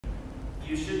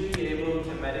You should be able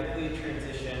to medically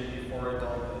transition before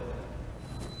adulthood.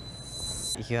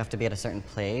 You have to be at a certain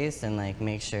place and like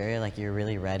make sure like you're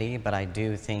really ready, but I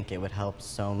do think it would help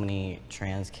so many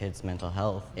trans kids' mental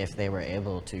health if they were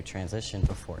able to transition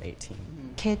before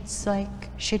 18. Kids like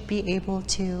should be able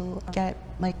to get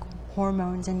like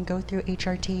hormones and go through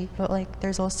HRT, but like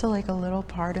there's also like a little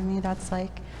part of me that's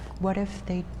like, what if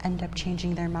they end up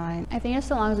changing their mind? I think as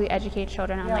long as we educate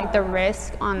children on like the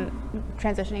risk on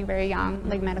transitioning very young,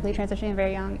 like medically transitioning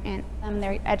very young, and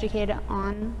they're educated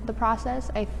on the process,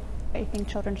 I think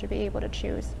children should be able to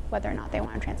choose whether or not they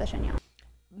want to transition young.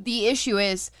 The issue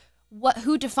is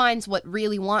who defines what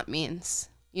really want means.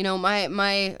 You know,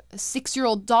 my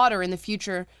 6-year-old daughter in the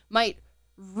future might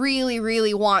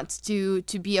really want to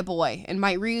be a boy and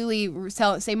might really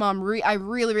say, Mom, I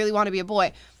really want to be a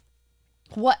boy.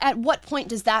 At what point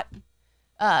does that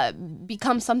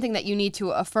become something that you need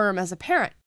to affirm as a parent?